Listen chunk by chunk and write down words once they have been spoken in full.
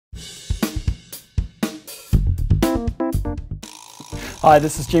Hi,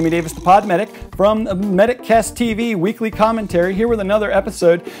 this is Jamie Davis, the Pod Medic from MedicCast TV Weekly Commentary, here with another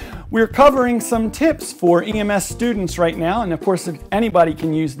episode. We're covering some tips for EMS students right now, and of course, if anybody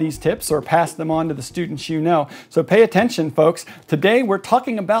can use these tips or pass them on to the students you know. So pay attention, folks. Today, we're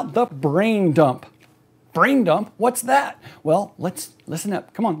talking about the brain dump. Brain dump? What's that? Well, let's listen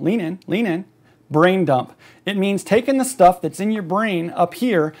up. Come on, lean in, lean in. Brain dump. It means taking the stuff that's in your brain up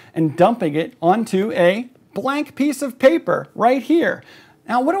here and dumping it onto a blank piece of paper right here.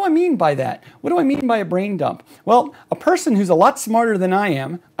 Now, what do I mean by that? What do I mean by a brain dump? Well, a person who's a lot smarter than I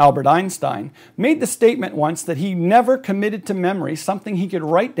am, Albert Einstein, made the statement once that he never committed to memory something he could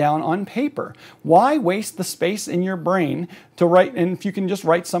write down on paper. Why waste the space in your brain to write, and if you can just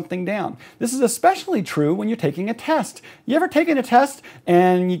write something down? This is especially true when you're taking a test. You ever taken a test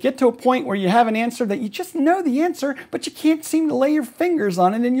and you get to a point where you have an answer that you just know the answer, but you can't seem to lay your fingers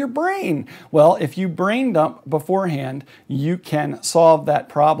on it in your brain? Well, if you brain dump beforehand, you can solve that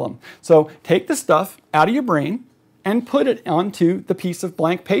problem. So take the stuff out of your brain and put it onto the piece of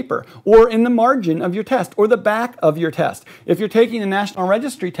blank paper or in the margin of your test or the back of your test. If you're taking the National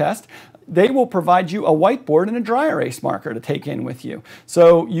Registry test, they will provide you a whiteboard and a dry erase marker to take in with you.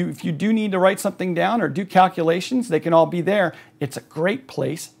 So if you do need to write something down or do calculations, they can all be there. It's a great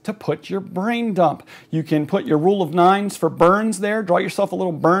place to put your brain dump. You can put your rule of nines for burns there. Draw yourself a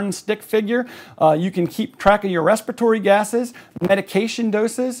little burn stick figure. You can keep track of your respiratory gases, medication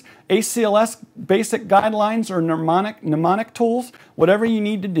doses, ACLS basic guidelines or mnemonic tools. Whatever you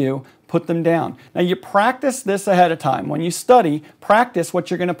need to do, put them down. Now, you practice this ahead of time. When you study, practice what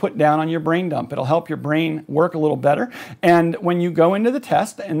you're going to put down on your brain dump. It'll help your brain work a little better. And when you go into the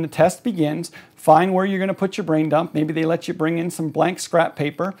test and the test begins, find where you're going to put your brain dump. Maybe they let you bring in some blank scrap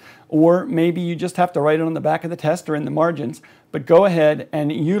paper, or maybe you just have to write it on the back of the test or in the margins. But go ahead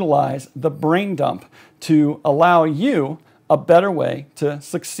and utilize the brain dump to allow you a better way to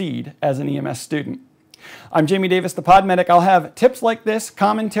succeed as an EMS student. I'm Jamie Davis, the Pod Medic. I'll have tips like this,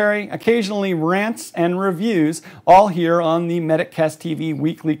 commentary, occasionally rants and reviews, all here on the MedicCast TV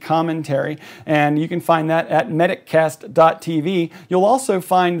Weekly Commentary. And you can find that at mediccast.tv. You'll also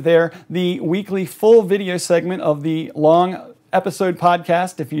find there the weekly full video segment of the long episode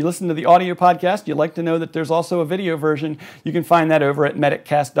podcast. If you listen to the audio podcast, you'd like to know that there's also a video version. You can find that over at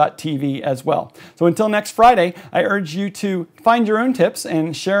mediccast.tv as well. So until next Friday, I urge you to find your own tips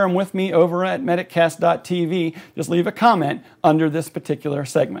and share them with me over at mediccast.tv. Just leave a comment under this particular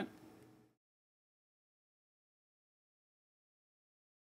segment.